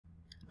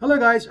Hello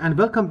guys, and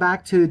welcome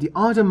back to the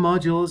other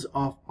modules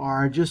of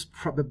our just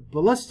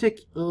probabilistic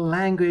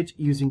language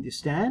using the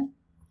stand.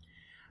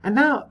 And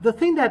now the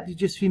thing that you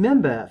just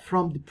remember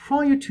from the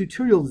prior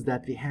tutorials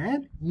that we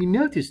had, you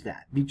notice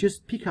that we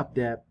just pick up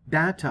the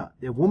data,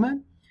 the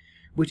woman,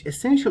 which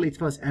essentially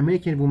it was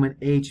American woman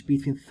aged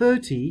between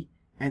 30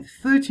 and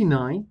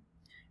 39.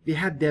 We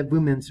had the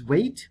woman's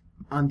weight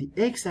on the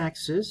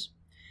x-axis,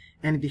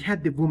 and we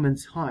had the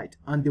woman's height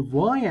on the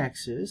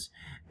y-axis,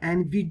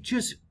 and we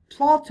just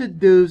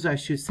plotted those, I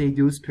should say,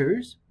 those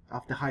pairs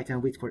of the height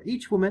and weight for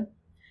each woman.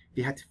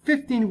 We had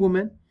 15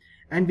 women,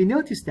 and we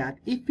noticed that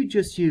if we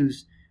just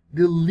use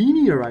the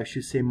linear, I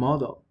should say,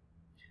 model,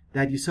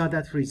 that you saw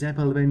that, for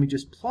example, when we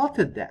just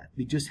plotted that,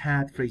 we just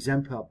had, for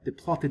example, they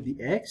plotted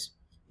the x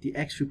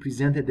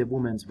represented the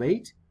woman's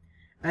weight,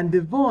 and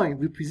the y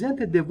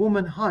represented the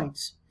woman's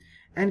heights,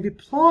 and we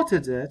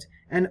plotted it,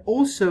 and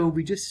also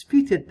we just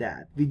fitted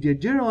that with the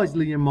generalized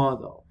linear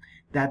model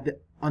that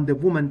on the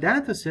woman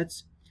data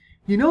sets.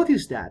 You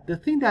notice that the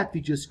thing that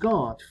we just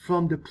got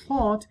from the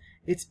plot,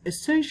 it's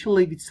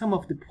essentially with some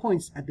of the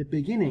points at the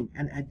beginning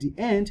and at the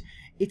end,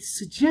 it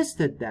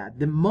suggested that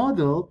the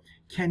model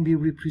can be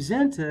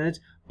represented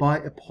by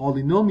a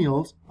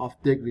polynomials of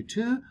degree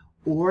 2,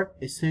 or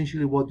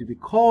essentially what do we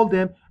call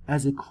them,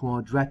 as a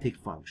quadratic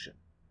function.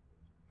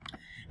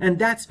 And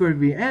that's where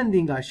we're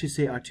ending, I should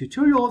say, our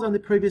tutorials on the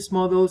previous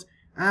models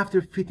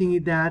after fitting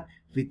it that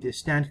with the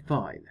stand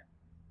file.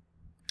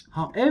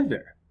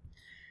 However,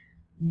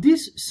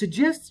 this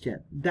suggestion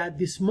that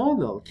this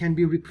model can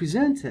be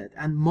represented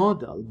and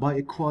modeled by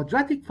a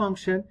quadratic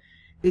function,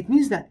 it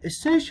means that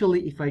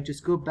essentially, if I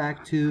just go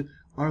back to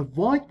our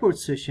whiteboard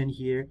session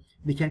here,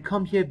 we can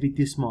come here with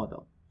this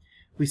model.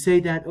 We say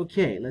that,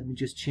 okay, let me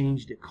just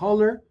change the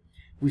color.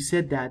 We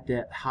said that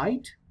the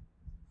height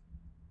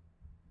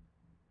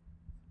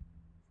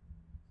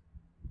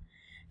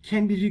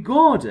can be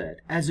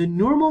regarded as a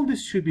normal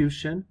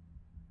distribution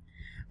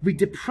with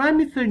the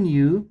parameter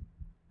nu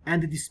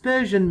and the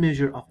dispersion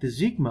measure of the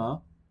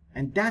sigma,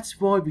 and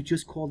that's why we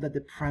just call that the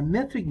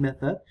parametric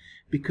method,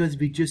 because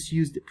we just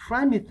use the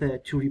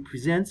parameter to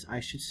represent,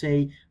 I should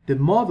say, the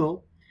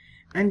model.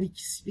 And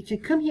we can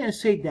come here and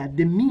say that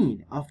the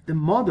mean of the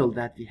model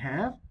that we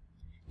have,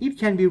 it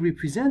can be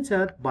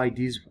represented by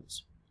these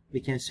ones.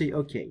 We can say,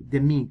 okay, the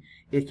mean,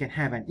 it can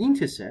have an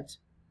intercept.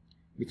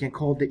 We can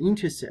call the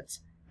intercepts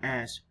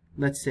as,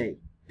 let's say,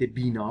 the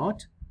b0,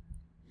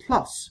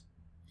 plus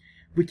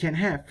we can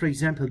have, for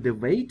example, the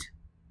weight.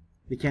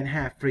 We can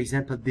have, for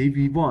example, the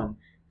v1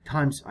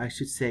 times, I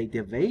should say,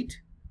 the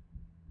weight,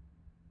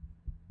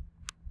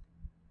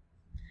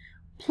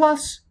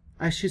 plus,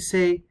 I should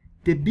say,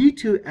 the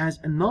b2 as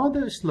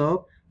another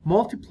slope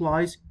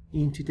multiplies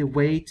into the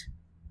weight,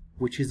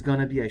 which is going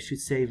to be, I should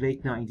say,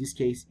 weight now in this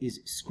case is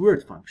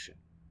squared function.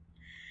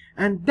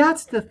 And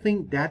that's the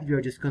thing that we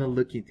are just going to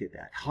look into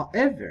that.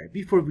 However,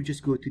 before we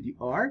just go to the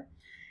R,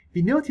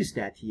 we notice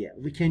that here,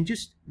 we can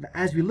just,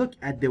 as we look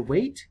at the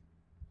weight,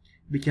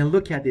 we can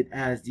look at it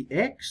as the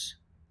x,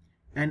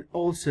 and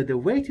also the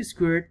weight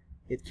squared,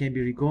 it can be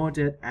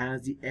regarded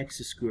as the x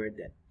squared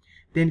then.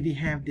 Then we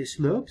have the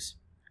slopes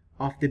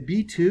of the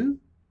b2,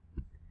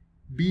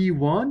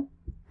 b1,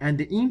 and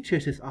the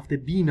intercepts of the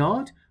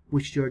b0,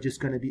 which are just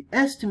going to be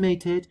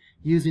estimated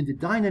using the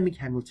dynamic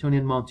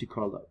Hamiltonian Monte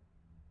Carlo.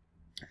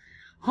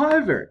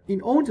 However,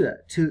 in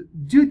order to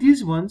do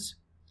these ones,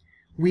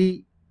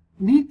 we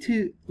need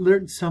to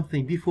learn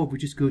something before we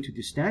just go to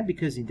the stand,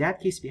 because in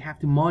that case we have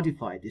to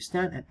modify the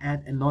stand and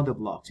add another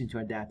blocks into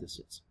our data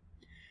sets.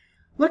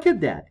 Look at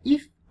that.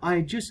 If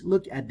I just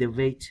look at the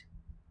weight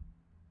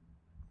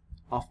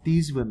of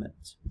these women,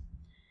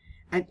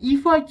 and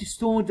if I just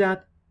store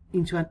that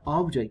into an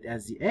object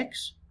as the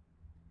x,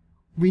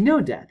 we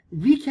know that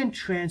we can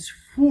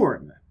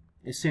transform,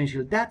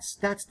 essentially, that's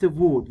the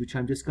word which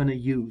I'm just going to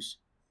use.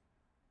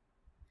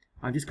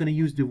 I'm just going to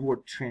use the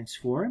word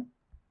transform,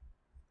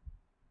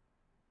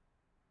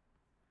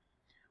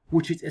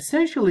 which it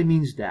essentially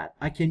means that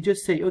I can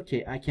just say,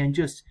 okay, I can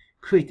just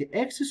create the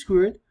x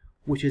squared,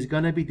 which is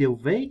going to be the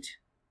weight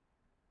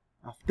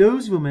of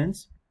those women,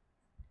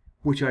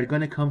 which are going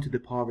to come to the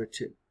power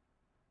 2.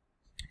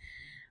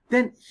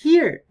 Then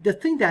here, the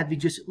thing that we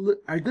just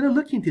are going to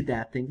look into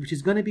that thing, which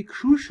is going to be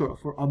crucial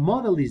for our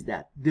model, is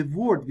that the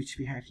word which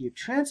we have here,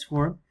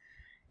 transform,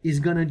 is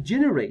going to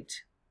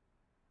generate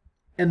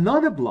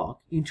another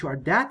block into our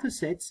data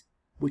sets,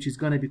 which is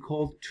going to be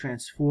called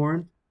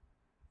transformed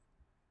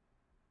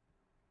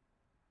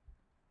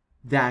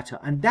data.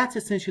 And that's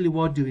essentially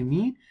what do we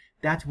mean?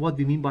 That's what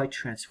we mean by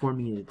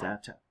transforming the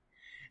data.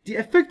 The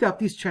effect of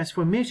this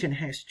transformation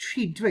has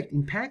 3 direct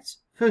impacts.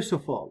 First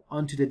of all,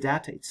 onto the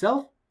data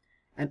itself,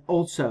 and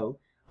also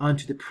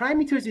onto the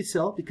parameters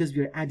itself, because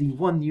we are adding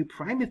one new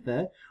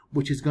parameter,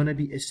 which is going to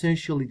be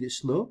essentially the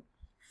slope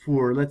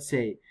for, let's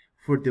say,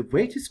 for the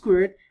weight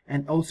squared,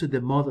 and also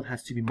the model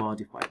has to be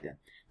modified then.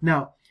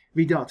 Now,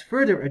 without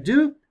further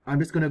ado, I'm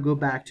just going to go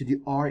back to the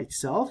R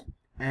itself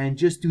and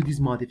just do these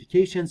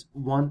modifications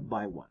one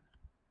by one.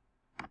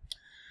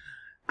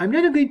 I'm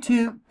now going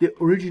to the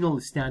original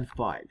stand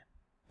file.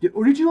 The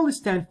original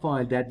stand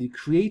file that we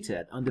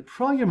created on the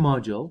prior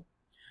module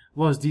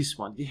was this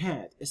one. We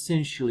had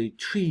essentially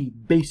 3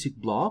 basic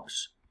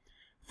blocks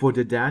for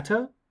the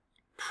data,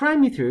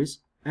 parameters,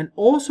 and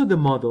also the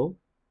model.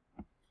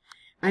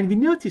 And we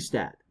noticed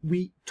that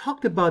we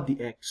talked about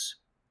the x,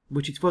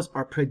 which it was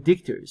our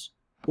predictors,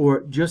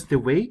 or just the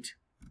weight.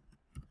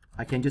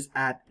 I can just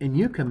add a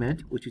new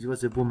comment, which it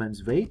was a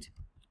woman's weight.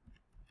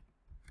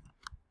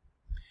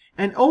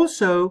 And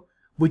also,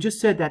 we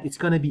just said that it's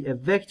going to be a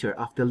vector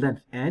of the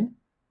length n.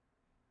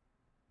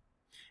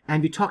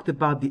 And we talked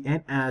about the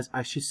n as,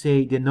 I should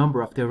say, the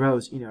number of the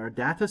rows in our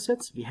data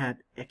sets. We had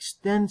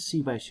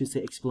extensive, I should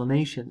say,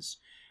 explanations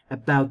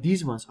about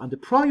these ones on the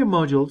prior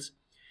modules.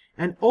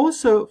 And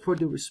also for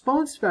the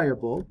response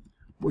variable,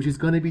 which is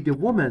going to be the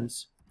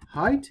woman's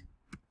height.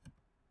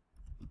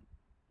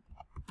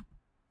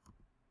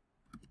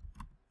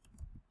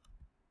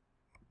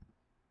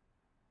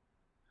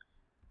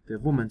 The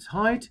woman's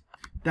height,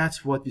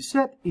 that's what we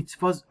said.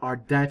 It was our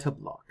data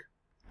block.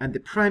 And the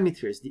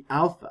parameters, the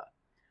alpha,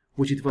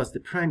 which it was the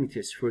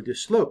parameters for the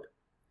slope,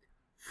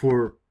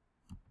 for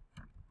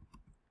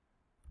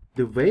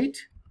the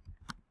weight,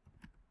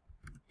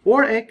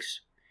 or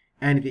x,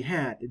 and we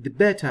had the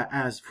beta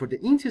as for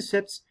the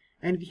intercepts,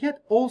 and we had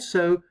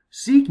also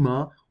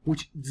sigma,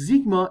 which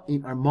sigma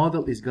in our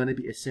model is going to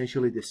be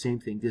essentially the same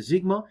thing. The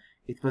sigma,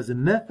 it was a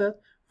method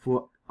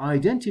for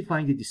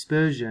identifying the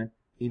dispersion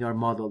in our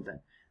model then.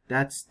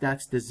 That's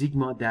the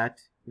sigma that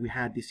we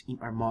had this in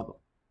our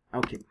model.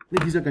 Okay,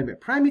 these are going to be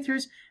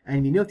parameters,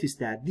 and we notice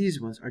that these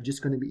ones are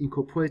just going to be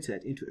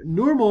incorporated into a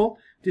normal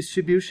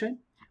distribution,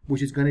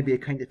 which is going to be a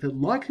kind of a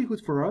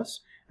likelihood for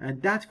us,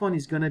 and that one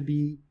is going to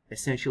be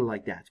essentially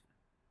like that.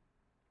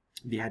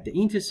 We had the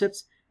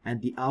intercepts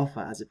and the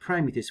alpha as the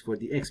parameters for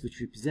the x, which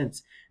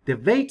represents the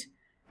weight,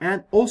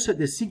 and also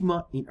the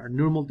sigma in our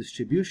normal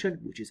distribution,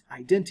 which is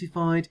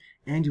identified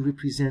and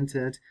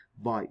represented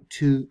by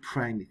 2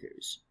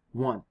 parameters.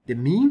 One, the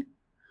mean,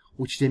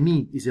 which the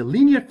mean is a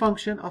linear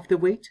function of the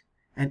weight,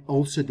 and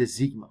also the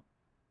sigma.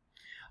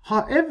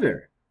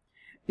 However,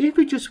 if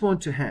we just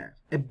want to have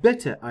a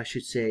better, I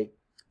should say,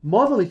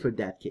 modeling for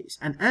that case,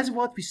 and as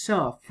what we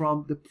saw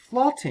from the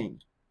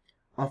plotting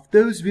of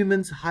those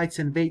women's heights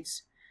and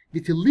weights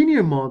with a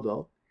linear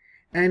model,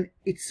 and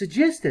it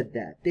suggested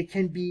that there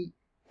can be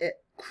a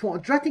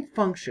quadratic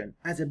function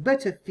as a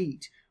better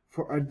fit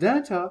for our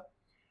data,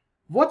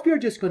 what we are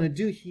just going to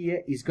do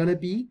here is going to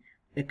be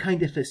a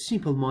kind of a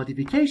simple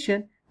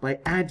modification by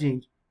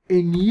adding a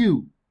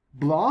new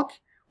block,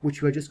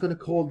 which we're just going to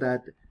call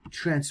that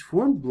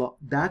transformed block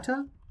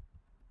data.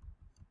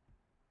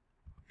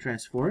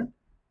 Transform.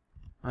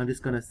 I'm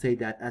just going to say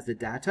that as the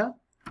data.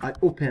 I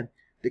open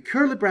the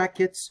curly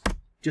brackets,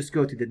 just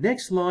go to the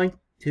next line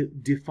to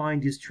define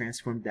this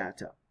transformed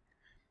data.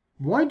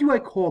 Why do I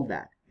call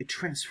that a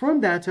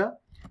transformed data?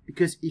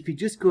 Because if you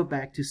just go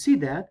back to see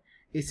that,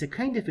 it's a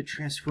kind of a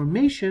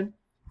transformation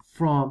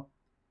from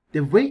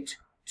the weight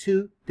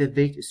to the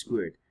weight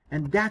squared.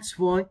 And that's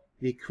why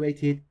we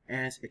created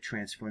as a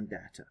transformed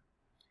data.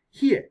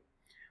 Here,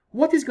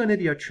 what is going to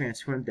be our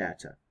transformed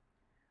data?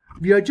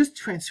 We are just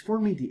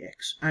transforming the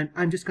x. And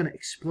I'm just going to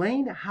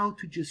explain how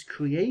to just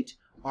create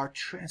our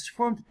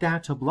transformed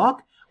data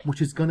block,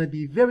 which is going to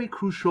be very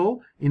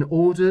crucial in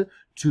order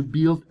to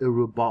build a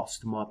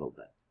robust model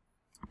then.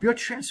 We are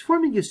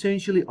transforming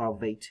essentially our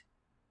weight.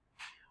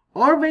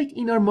 Our weight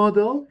in our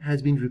model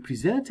has been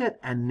represented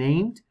and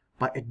named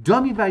by a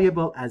dummy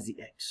variable as the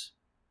x.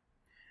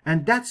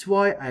 And that's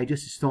why I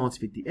just start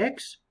with the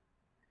x.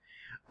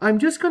 I'm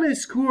just going to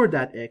score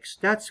that x.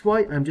 That's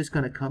why I'm just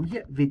going to come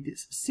here with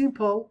this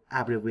simple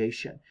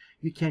abbreviation.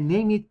 You can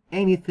name it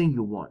anything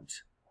you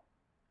want.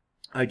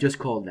 I just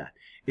call that.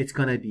 It's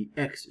going to be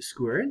x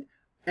squared,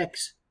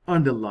 x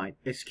underline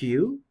sq.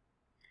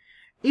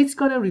 It's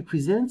going to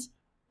represent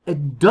a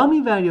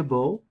dummy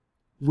variable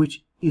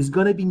which is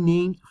going to be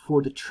named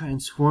for the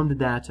transformed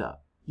data.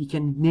 You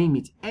can name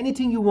it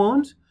anything you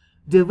want.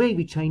 The way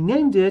which I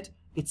named it,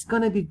 it's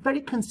going to be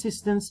very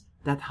consistent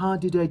that how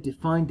did I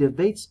define the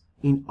weights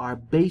in our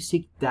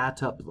basic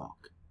data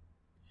block.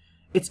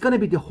 It's going to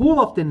be the whole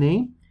of the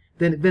name.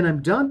 Then when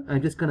I'm done,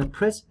 I'm just going to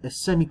press a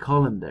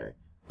semicolon there.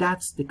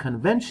 That's the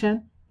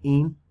convention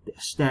in the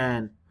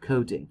STAN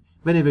coding.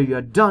 Whenever you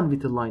are done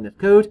with the line of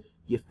code,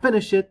 you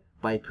finish it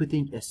by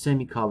putting a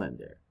semicolon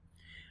there.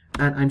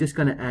 And I'm just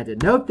going to add a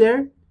note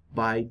there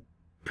by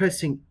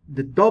pressing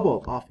the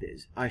double of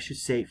this, I should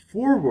say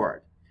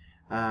forward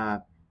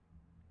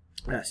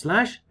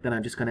slash. Then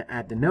I'm just going to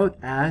add the note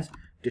as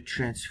the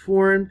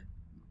transformed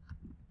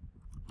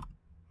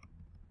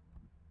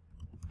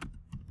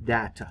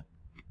data.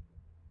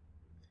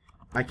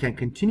 I can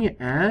continue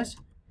as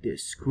the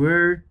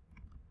square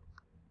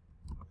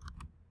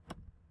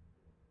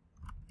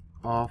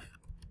of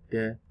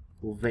the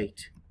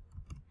weight.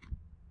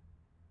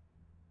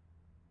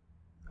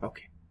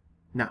 Okay,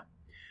 now,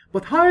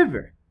 but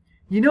however,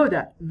 you know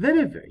that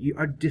whenever you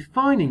are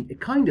defining a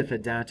kind of a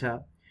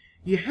data,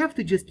 you have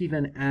to just give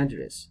an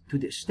address to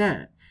the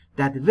STAN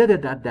that whether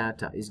that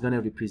data is going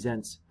to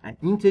represent an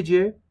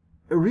integer,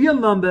 a real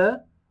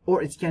number,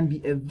 or it can be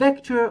a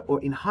vector,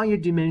 or in higher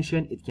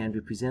dimension, it can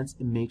represent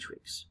a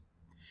matrix.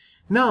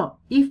 Now,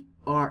 if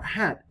R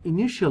had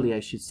initially, I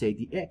should say,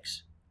 the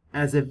X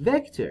as a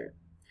vector,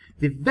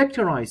 we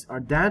vectorize our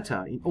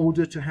data in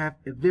order to have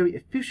a very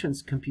efficient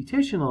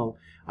computational,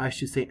 I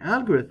should say,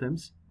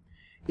 algorithms.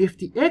 If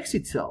the X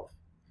itself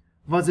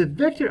was a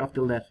vector of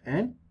the left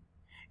n,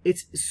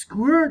 its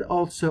squared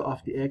also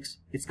of the X,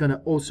 it's going to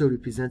also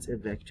represent a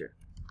vector.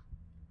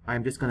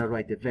 I'm just going to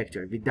write the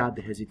vector without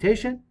the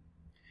hesitation.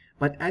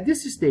 But at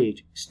this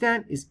stage,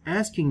 Stan is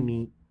asking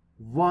me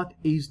what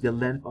is the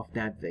length of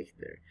that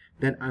vector.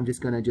 Then I'm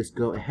just going to just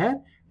go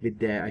ahead with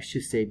the, I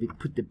should say, we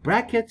put the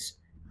brackets,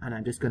 and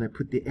I'm just going to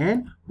put the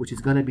n, which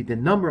is going to be the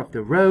number of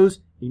the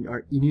rows in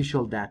our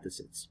initial data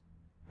sets.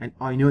 And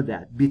I know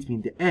that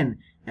between the n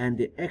and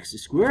the x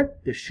squared,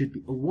 there should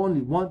be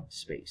only one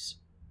space.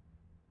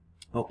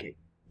 Okay,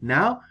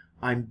 now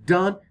I'm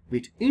done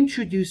with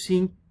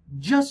introducing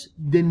just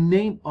the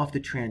name of the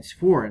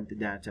transformed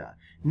data.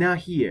 Now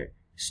here,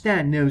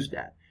 Stan knows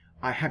that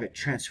I have a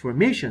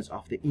transformations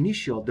of the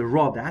initial, the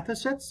raw data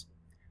sets.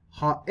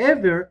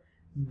 However,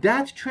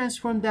 that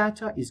transformed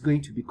data is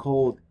going to be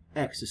called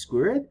x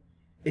squared.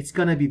 It's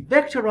going to be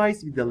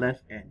vectorized with the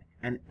length n.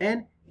 And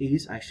n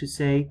is, I should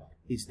say,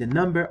 is the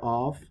number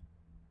of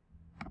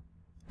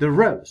the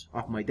rows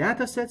of my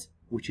data sets,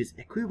 which is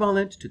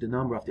equivalent to the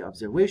number of the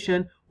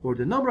observation or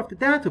the number of the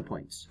data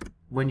points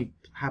when you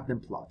have them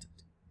plotted.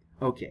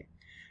 Okay.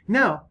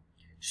 Now,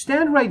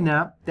 Stan right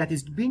now that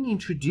is being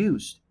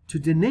introduced to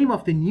the name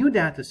of the new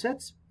data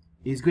sets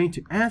is going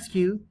to ask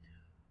you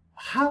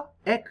how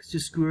x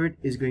squared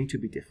is going to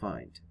be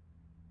defined.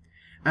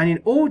 And in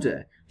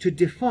order to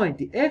define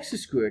the x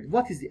squared,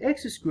 what is the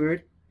x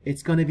squared?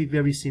 It's going to be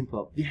very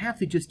simple. We have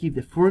to just give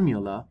the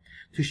formula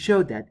to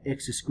show that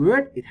x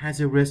squared, it has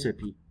a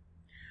recipe.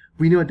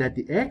 We know that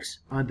the x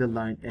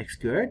underline x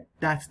squared,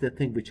 that's the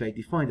thing which I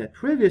defined that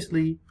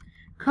previously,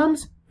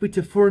 comes with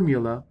a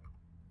formula.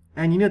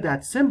 And you know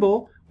that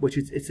symbol, which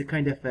is it's a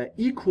kind of a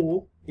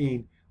equal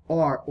in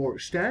R or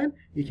Stan,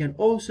 you can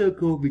also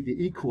go with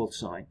the equal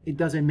sign. It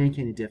doesn't make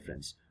any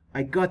difference.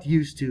 I got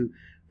used to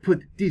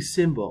put this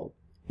symbol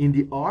in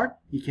the R.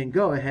 You can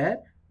go ahead,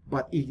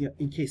 but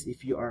in case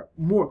if you are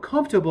more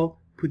comfortable,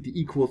 put the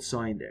equal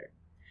sign there.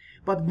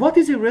 But what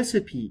is a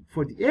recipe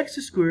for the x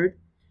squared?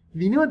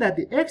 We know that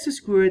the x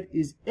squared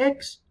is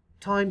x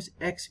times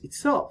x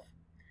itself.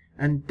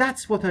 And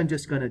that's what I'm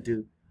just going to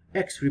do.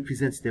 X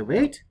represents the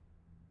weight.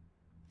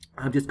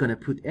 I'm just going to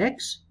put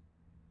x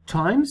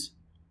times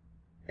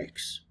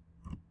x.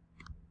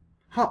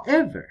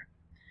 However,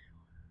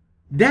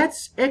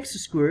 that's x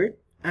squared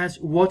as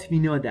what we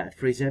know that,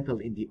 for example,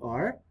 in the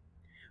R.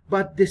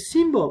 But the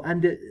symbol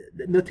and the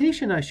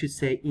notation, I should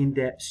say, in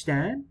the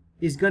Stan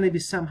is going to be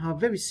somehow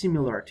very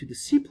similar to the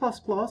C++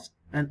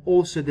 and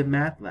also the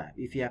MATLAB,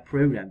 if you have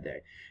programmed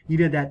there. You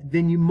know that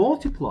when you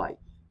multiply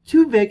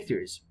two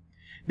vectors,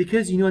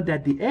 because you know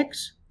that the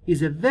x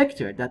is a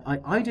vector that I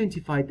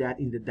identified that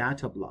in the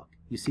data block.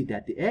 You see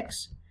that the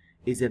x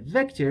is a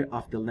vector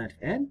of the length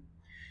n.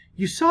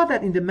 You saw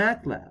that in the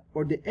MATLAB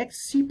or the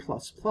XC++,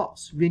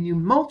 when you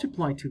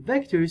multiply two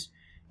vectors,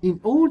 in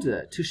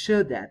order to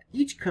show that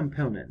each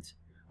component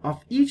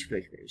of each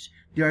vectors,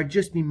 they are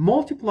just being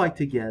multiplied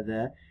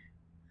together,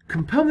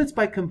 components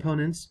by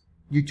components,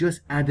 you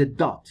just add a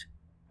dot.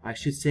 I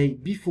should say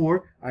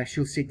before, I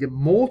should say the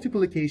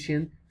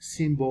multiplication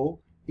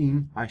symbol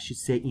in, I should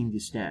say, in the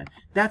Stan.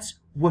 That's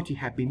what you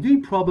have been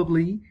doing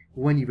probably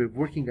when you were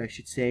working, I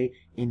should say,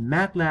 in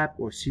MATLAB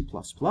or C++.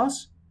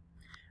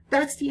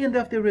 That's the end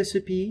of the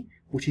recipe,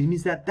 which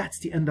means that that's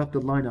the end of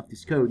the line of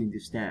this code in the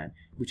Stan,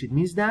 which it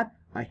means that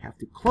I have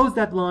to close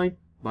that line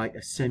by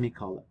a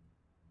semicolon.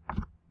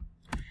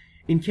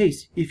 In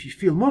case, if you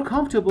feel more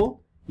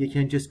comfortable, you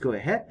can just go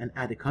ahead and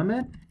add a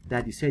comment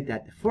that you say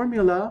that the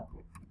formula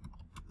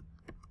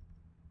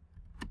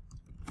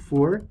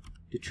for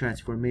the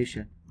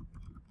transformation,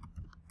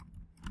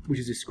 which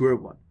is a square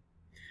one.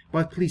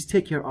 But please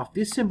take care of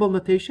this symbol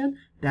notation,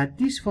 that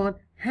this one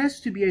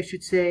has to be, I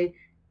should say,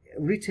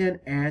 written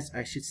as,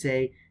 I should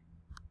say,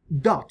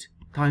 dot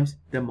times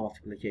the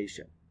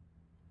multiplication.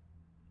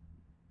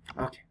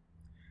 Okay,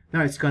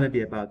 now it's going to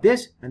be about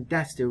this, and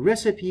that's the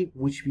recipe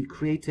which we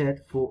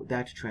created for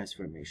that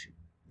transformation.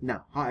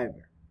 Now,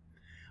 however,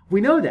 we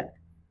know that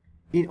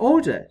in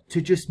order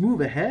to just move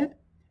ahead,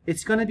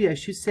 it's going to be, I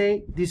should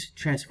say, this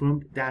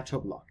transformed data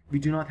block. We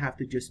do not have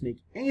to just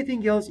make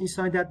anything else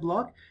inside that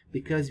block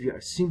because we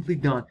are simply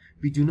done.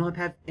 We do not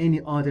have any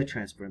other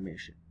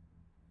transformation.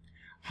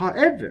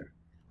 However,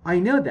 I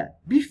know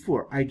that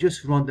before I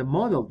just run the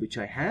model which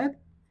I have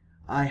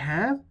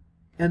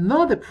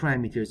another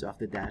parameters of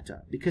the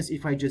data, because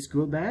if I just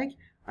go back,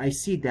 I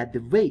see that the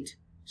weight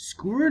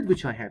squared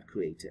which I have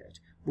created,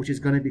 which is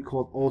going to be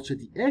called also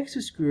the x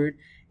squared,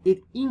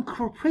 it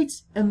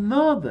incorporates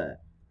another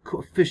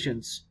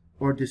coefficients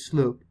or the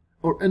slope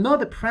or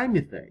another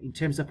parameter in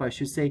terms of, I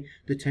should say,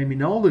 the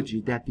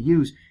terminology that we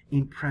use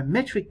in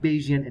parametric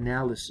Bayesian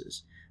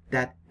analysis,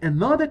 that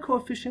another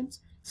coefficient,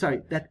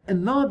 that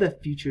another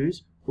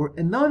features or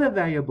another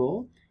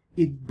variable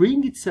it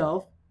brings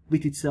itself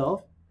with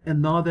itself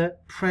another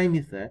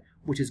parameter,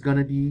 which is going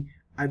to be,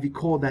 we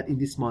call that in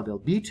this model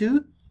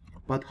B2.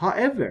 But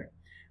however,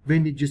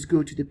 when we just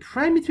go to the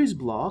parameters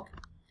block,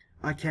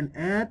 I can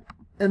add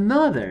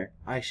another,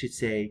 I should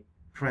say,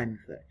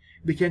 parameter.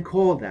 We can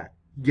call that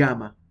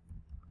gamma.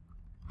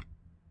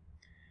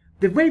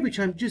 The way which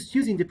I'm just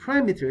using the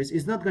parameters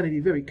is not going to be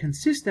very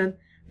consistent,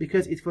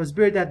 because it was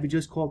better that we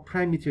just call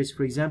parameters,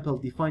 for example,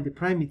 define the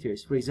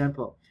parameters. For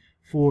example,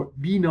 for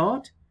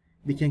B0,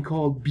 we can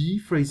call B,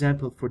 for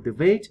example, for the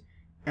weight,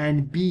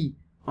 and B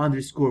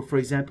underscore, for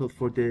example,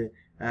 for the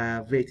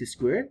weight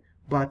squared.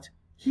 But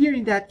here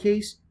in that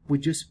case, we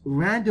just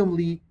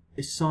randomly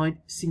assign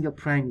single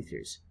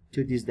parameters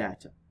to this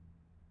data.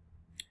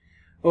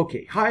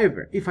 Okay,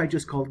 however, if I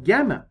just call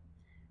gamma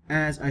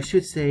as, I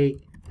should say,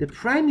 the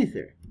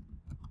parameter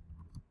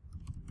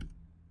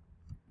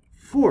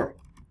for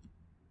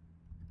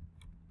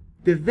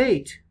the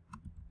weight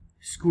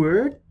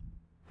squared,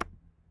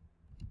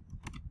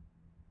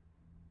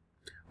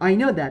 I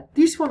know that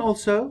this one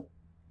also,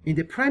 in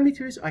the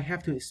parameters, I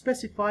have to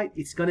specify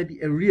it's going to be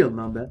a real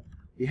number.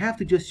 We have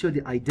to just show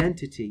the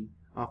identity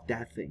of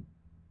that thing.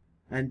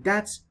 And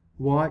that's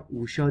why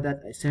we show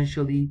that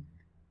essentially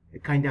a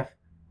kind of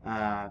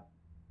a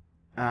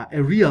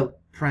real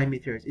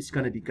parameters is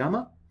going to be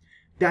gamma.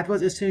 That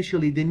was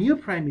essentially the new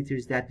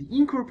parameters that we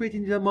incorporate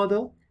into the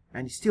model,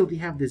 and still we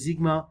have the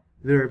sigma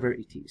wherever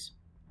it is.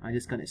 I'm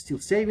just going to still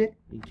save it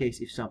in case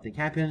if something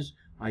happens,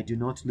 I do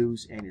not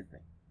lose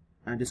anything.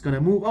 I'm just going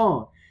to move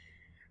on.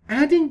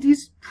 Adding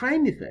this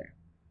parameter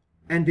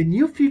and the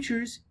new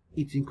features,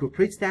 it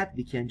incorporates that.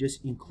 We can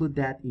just include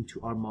that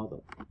into our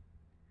model.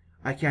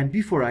 I can,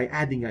 before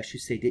adding, I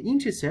should say the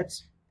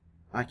intercepts,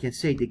 I can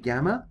say the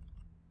gamma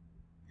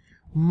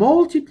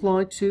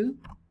multiplied to,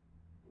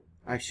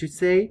 I should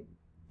say,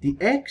 the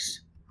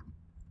x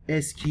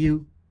sq,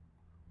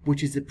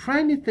 which is the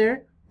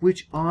parameter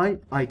which I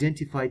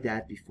identified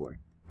that before,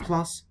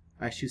 plus,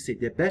 I should say,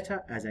 the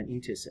beta as an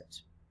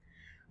intercept.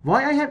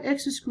 Why I have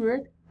x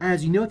squared?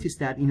 As you notice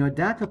that in our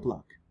data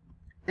block,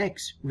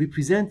 x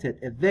represented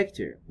a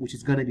vector which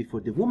is going to be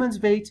for the woman's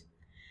weight,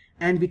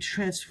 and we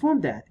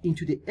transform that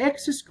into the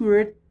x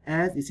squared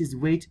as this is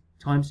weight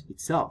times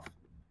itself.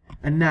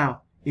 And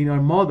now in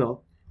our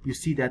model, you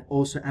see that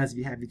also as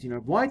we have it in our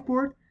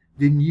whiteboard,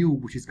 the new,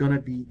 which is going to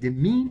be the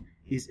mean,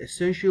 is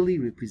essentially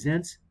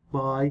represented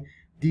by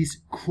this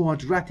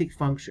quadratic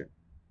function.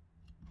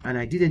 And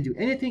I didn't do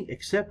anything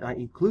except I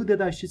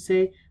included, I should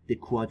say, the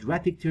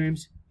quadratic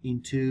terms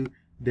into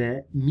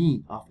the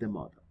mean of the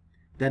model.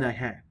 Then I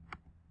have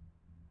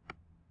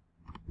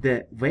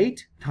the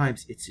weight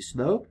times its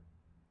slope,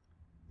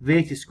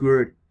 weight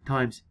squared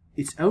times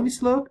its own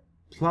slope,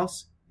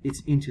 plus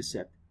its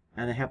intercept.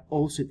 And I have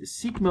also the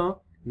sigma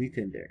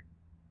written there.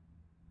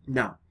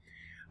 Now,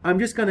 I'm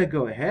just going to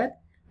go ahead.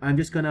 I'm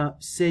just going to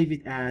save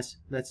it as,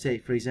 let's say,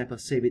 for example,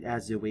 save it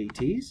as the way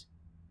it is.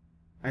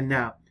 And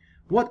now,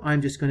 what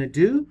I'm just going to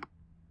do,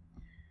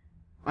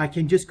 I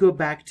can just go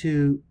back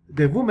to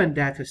the woman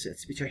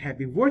datasets, which I have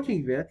been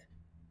working with.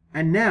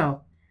 And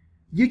now,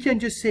 you can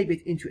just save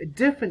it into a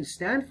different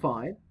stand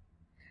file.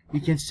 You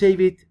can save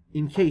it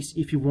in case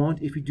if you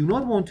want, if you do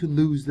not want to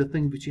lose the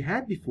thing which you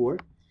had before,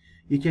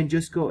 you can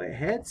just go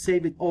ahead,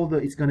 save it, although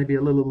it's going to be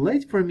a little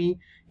late for me.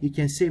 You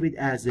can save it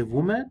as a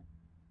woman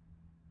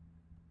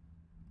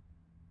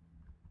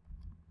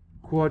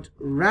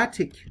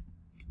quadratic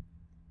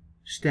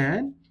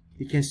stand.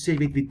 You can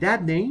save it with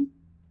that name.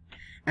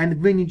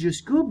 And when you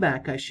just go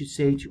back, I should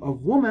say to a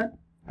woman,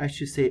 I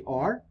should say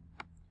R,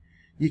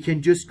 you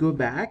can just go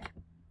back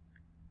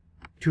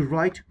to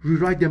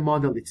rewrite the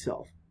model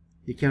itself.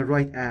 You can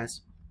write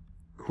as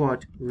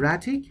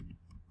quadratic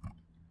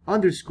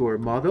underscore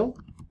model.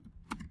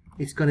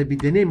 It's going to be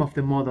the name of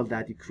the model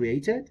that you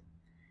created.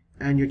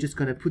 And you're just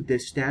going to put the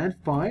stand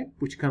file,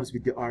 which comes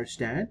with the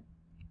rstan.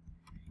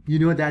 You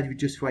know that we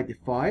just write the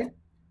file,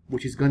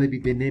 which is going to be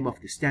the name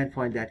of the stand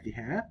file that we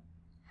have.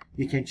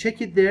 You can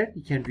check it there.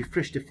 You can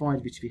refresh the file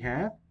which we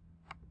have.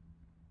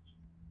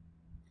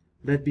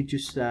 Let me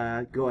just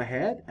go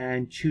ahead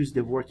and choose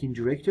the working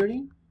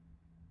directory.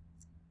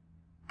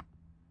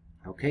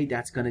 Okay,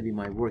 that's going to be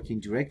my working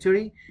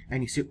directory.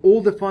 And you see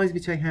all the files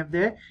which I have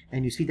there.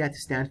 And you see that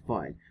stand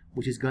file,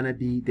 which is going to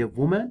be the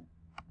woman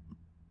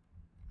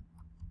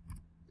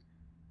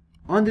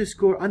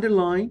underscore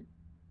underline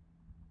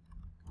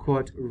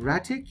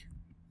quadratic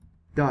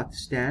dot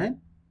stand.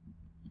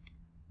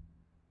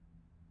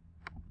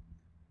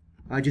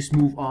 I just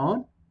move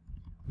on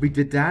with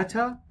the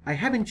data. I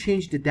haven't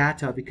changed the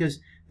data because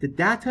the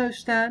data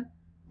stand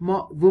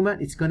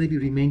woman, it's going to be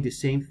remain the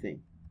same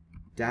thing.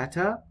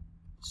 Data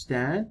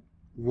stand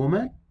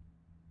woman,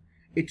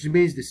 it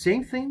remains the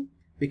same thing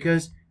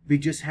because we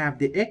just have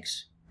the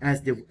x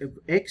as the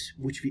x,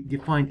 which we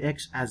defined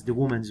x as the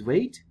woman's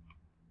weight,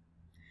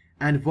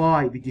 and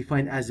y we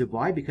defined as the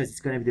y because it's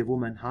going to be the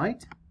woman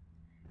height,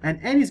 and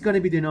n is going to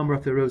be the number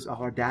of the rows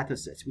of our data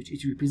sets, which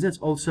it represents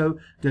also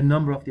the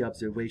number of the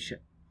observation.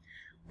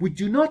 We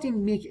do not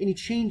make any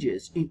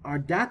changes in our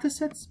data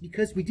sets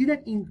because we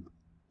didn't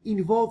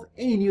involve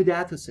any new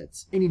data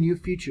sets, any new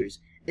features,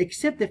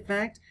 except the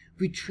fact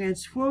we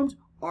transformed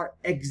our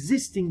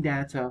existing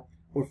data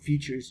or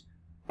features.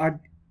 Our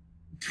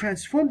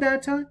transformed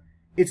data,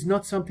 it's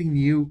not something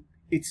new.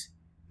 It's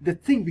the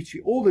thing which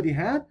we already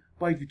had,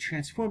 but we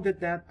transformed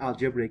that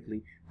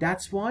algebraically.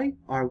 That's why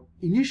our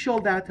initial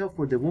data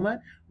for the woman,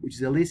 which is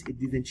the list, it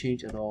didn't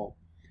change at all.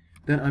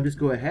 Then I'm just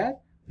go ahead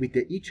with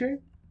the iter.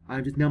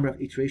 I'm just number of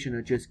iterations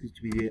are just going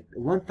to be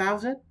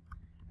 1000.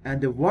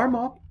 And the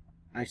warm-up,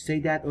 I say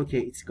that, okay,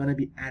 it's going to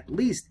be at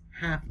least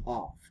half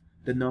of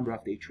the number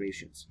of the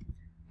iterations.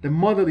 The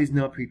model is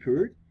now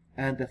prepared,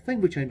 and the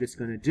thing which I'm just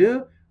going to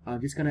do,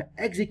 I'm just going to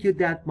execute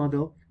that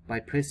model by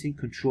pressing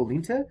Control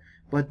Enter.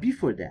 But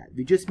before that,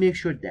 we just make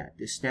sure that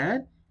the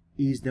stand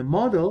is the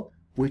model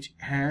which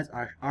has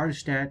our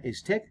rstan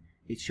is ticked.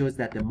 It shows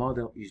that the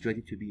model is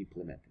ready to be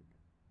implemented.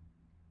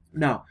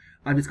 Now,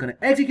 I'm just going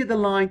to execute the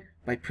line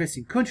by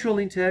pressing Control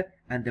Enter,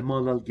 and the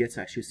model gets,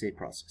 I should say,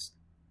 processed.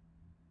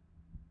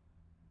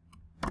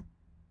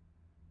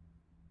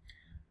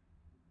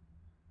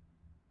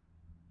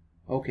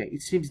 Okay,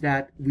 it seems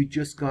that we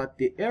just got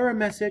the error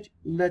message.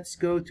 Let's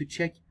go to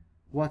check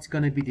what's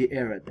going to be the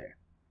error there.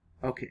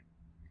 Okay.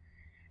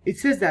 It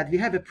says that we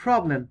have a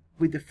problem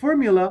with the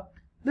formula.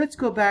 Let's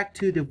go back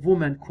to the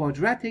woman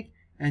quadratic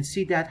and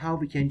see that how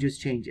we can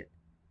just change it.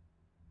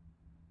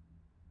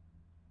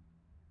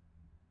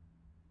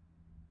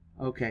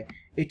 Okay,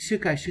 it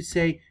took, I should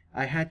say,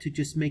 I had to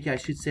just make, I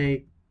should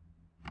say,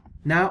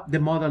 now the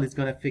model is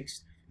going to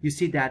fix. You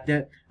see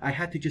that I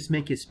had to just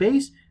make a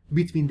space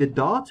between the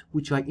dot,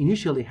 which I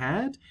initially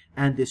had,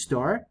 and the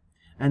star.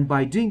 And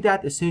by doing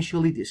that,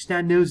 essentially, the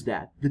stand knows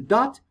that the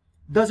dot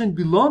doesn't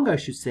belong, I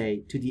should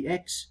say, to the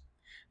x.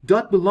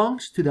 Dot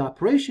belongs to the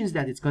operations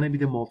that it's going to be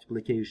the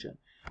multiplication.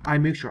 I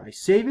make sure I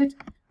save it.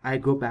 I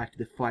go back to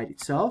the file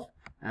itself,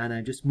 and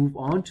I just move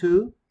on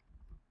to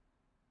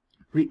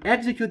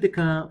re-execute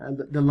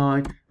the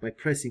line by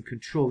pressing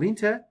Control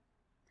Enter.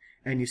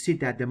 And you see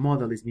that the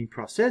model is being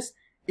processed.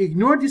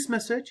 Ignore this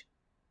message.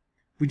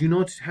 We do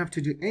not have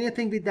to do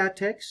anything with that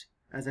text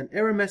as an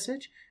error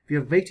message. We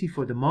are waiting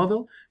for the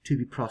model to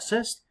be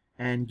processed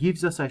and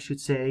gives us, I should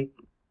say,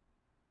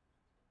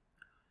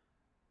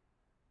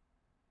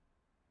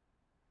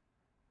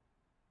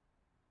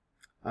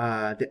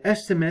 the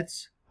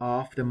estimates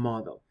of the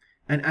model.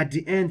 And at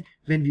the end,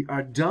 when we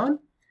are done,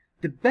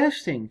 the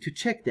best thing to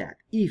check that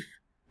if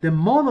the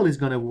model is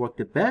going to work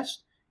the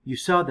best, you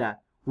saw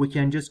that we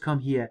can just come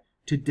here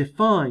to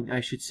define,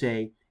 I should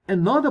say,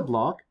 another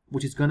block,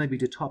 which is going to be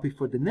the topic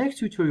for the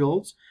next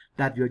tutorials,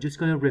 that we are just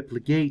going to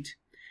replicate,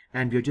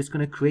 and we are just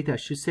going to create, I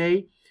should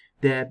say,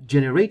 the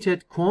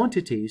generated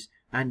quantities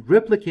and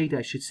replicate,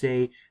 I should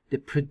say, the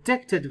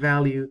predicted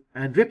value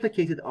and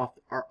replicate it of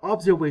our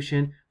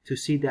observation to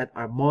see that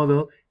our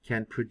model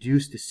can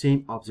produce the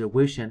same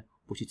observation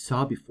which it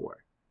saw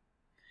before.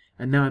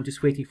 And now I'm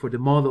just waiting for the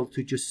model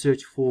to just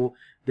search for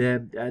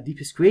the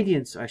deepest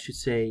gradients, I should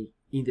say,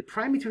 in the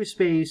parameter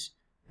space.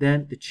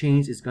 Then the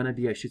change is going to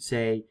be, I should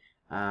say,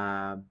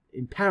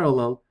 in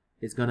parallel,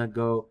 is going to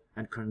go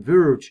and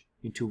converge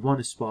into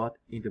one spot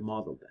in the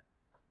model then.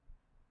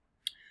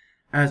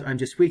 As I'm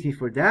just waiting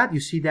for that, you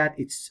see that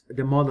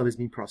the model is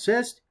being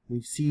processed.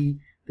 We see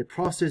the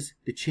process,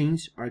 the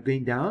chains are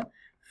going down.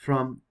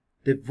 From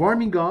the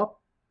warming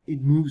up,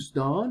 it moves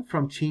down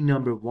from chain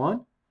number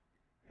 1.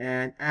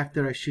 And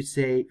after, I should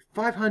say,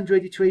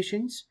 500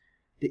 iterations,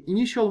 the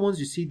initial ones,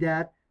 you see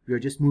that we are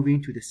just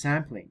moving to the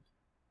sampling.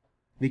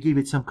 We give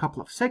it some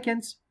couple of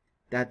seconds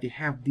that we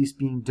have this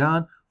being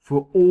done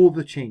for all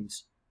the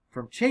chains.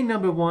 From chain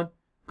number 1,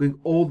 going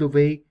all the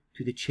way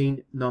to the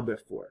chain number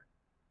 4.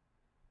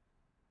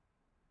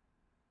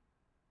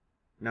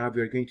 Now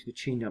we are going to the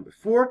chain number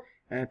 4,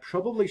 and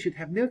probably should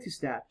have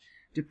noticed that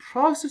the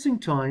processing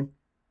time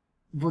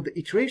for the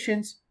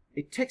iterations,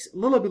 it takes a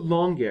little bit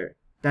longer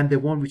than the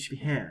one which we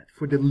had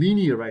for the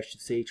linear, I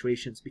should say,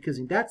 iterations, because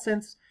in that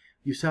sense,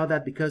 you saw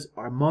that because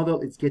our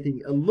model is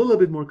getting a little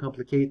bit more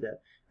complicated,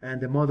 and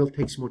the model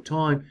takes more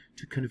time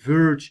to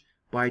converge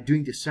by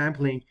doing the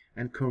sampling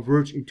and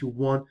converge into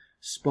one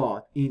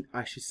spot in,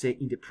 I should say,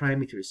 in the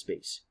parameter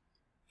space.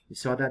 You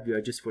saw that we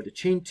are just for the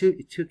chain 2,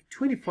 it took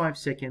 25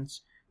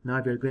 seconds.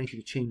 Now we are going to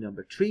the chain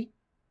number 3.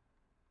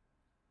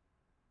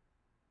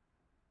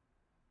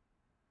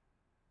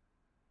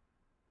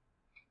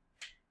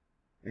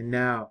 And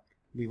now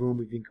we will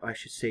moving, I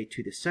should say,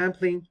 to the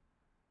sampling.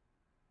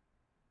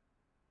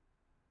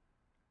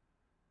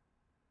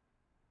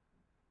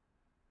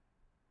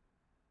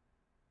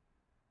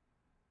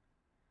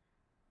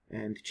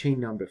 And chain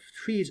number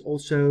 3 is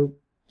also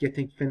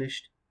getting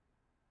finished.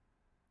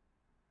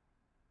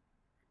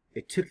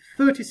 It took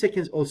 30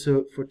 seconds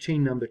also for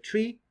chain number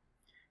 3.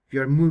 We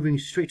are moving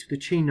straight to the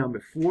chain number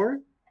 4.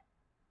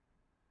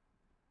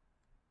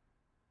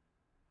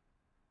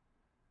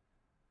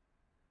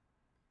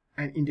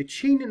 And in the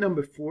chain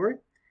number 4,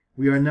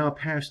 we are now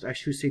past, I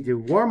should say, the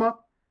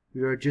warm-up.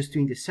 We are just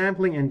doing the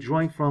sampling and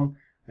drawing from,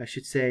 I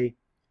should say,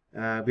 we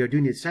are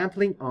doing the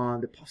sampling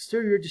on the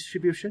posterior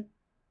distribution.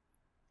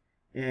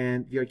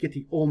 And we are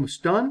getting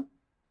almost done.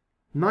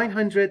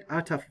 900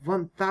 out of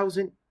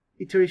 1000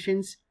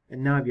 iterations,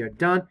 and now we are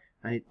done.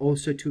 And it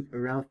also took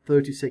around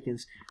 30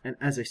 seconds. And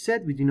as I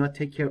said, we do not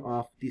take care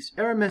of this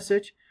error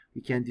message.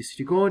 We can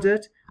disregard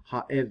it.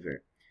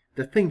 However,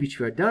 the thing which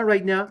we are done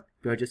right now,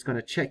 we are just going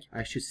to check,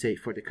 I should say,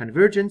 for the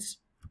convergence.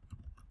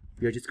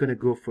 We are just going to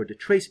go for the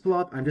trace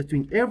plot. I'm just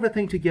doing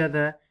everything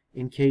together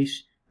in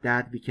case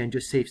that we can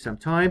just save some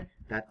time,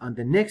 that on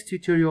the next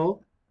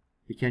tutorial,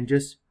 we can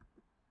just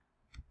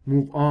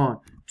move on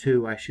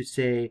to, I should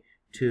say,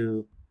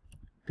 to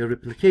the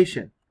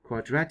replication.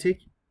 Quadratic.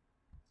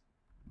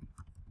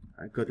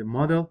 I got the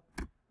model.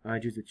 I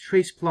do the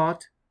trace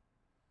plot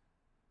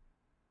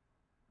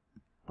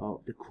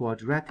of the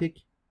quadratic.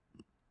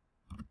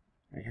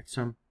 I had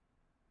some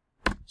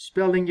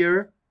spelling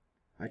error.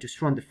 I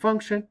just run the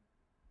function,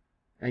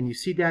 and you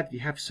see that we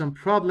have some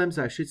problems,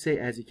 I should say,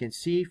 as you can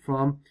see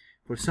for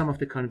some of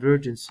the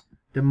convergence.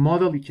 The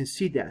model, you can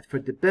see that for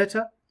the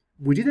beta,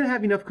 we didn't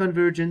have enough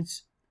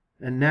convergence,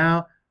 and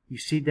now you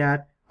see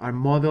that our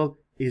model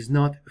is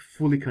not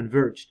fully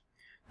converged.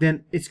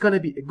 Then it's going to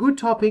be a good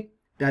topic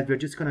that we're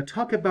just going to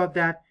talk about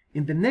that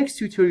in the next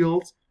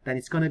tutorials. That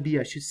it's going to be,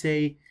 I should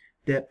say,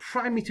 the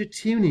parameter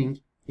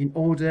tuning in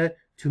order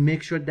to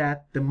make sure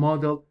that the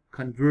model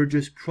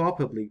converges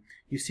properly.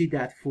 You see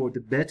that for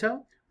the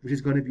beta, which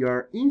is going to be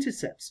our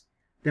intercepts,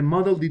 the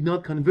model did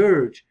not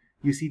converge.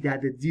 You see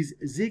that these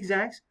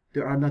zigzags,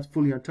 they are not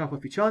fully on top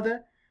of each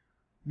other.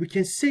 We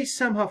can say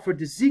somehow for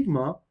the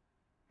sigma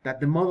that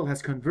the model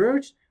has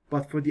converged,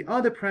 but for the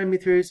other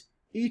parameters,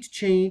 each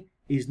chain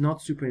is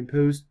not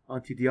superimposed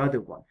onto the other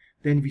one.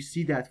 Then we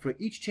see that for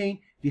each chain,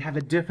 we have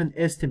a different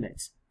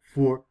estimates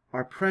for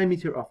our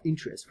parameter of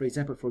interest. For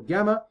example, for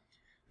gamma,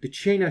 the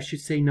chain, I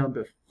should say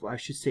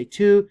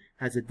 2,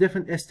 has a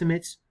different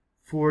estimates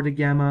for the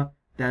gamma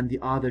than the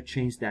other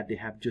chains that they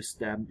have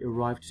just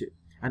arrived to.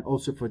 And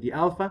also for the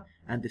alpha,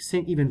 and the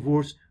same even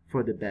worse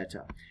for the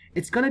beta.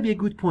 It's going to be a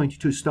good point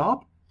to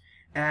stop.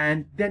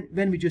 And then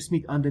when we just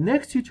meet on the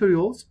next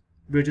tutorials,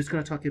 we're just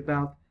going to talk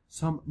about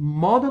some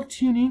model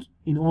tuning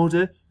in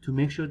order to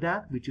make sure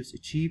that we just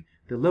achieve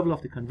the level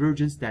of the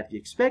convergence that we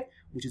expect,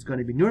 which is going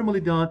to be normally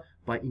done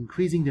by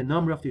increasing the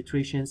number of the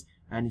iterations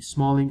and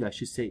smalling, I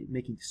should say,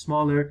 making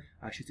smaller,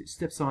 I should say,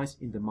 step size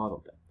in the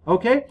model.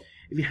 Okay,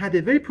 we had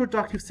a very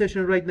productive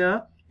session right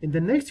now. In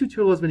the next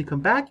tutorials, when you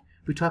come back,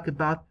 we talk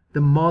about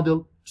the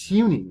model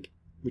tuning,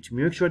 which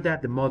makes sure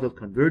that the model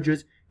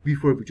converges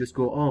before we just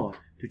go on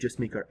to just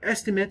make our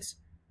estimates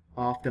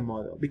of the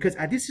model. Because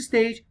at this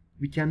stage,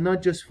 we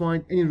cannot just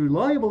find any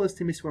reliable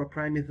estimates for a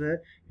parameter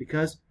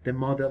because the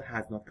model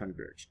has not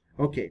converged.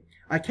 Okay,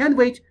 I can't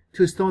wait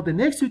to start the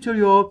next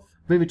tutorial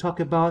when we talk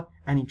about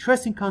an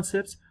interesting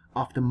concepts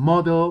of the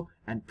model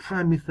and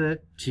parameter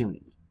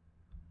tuning.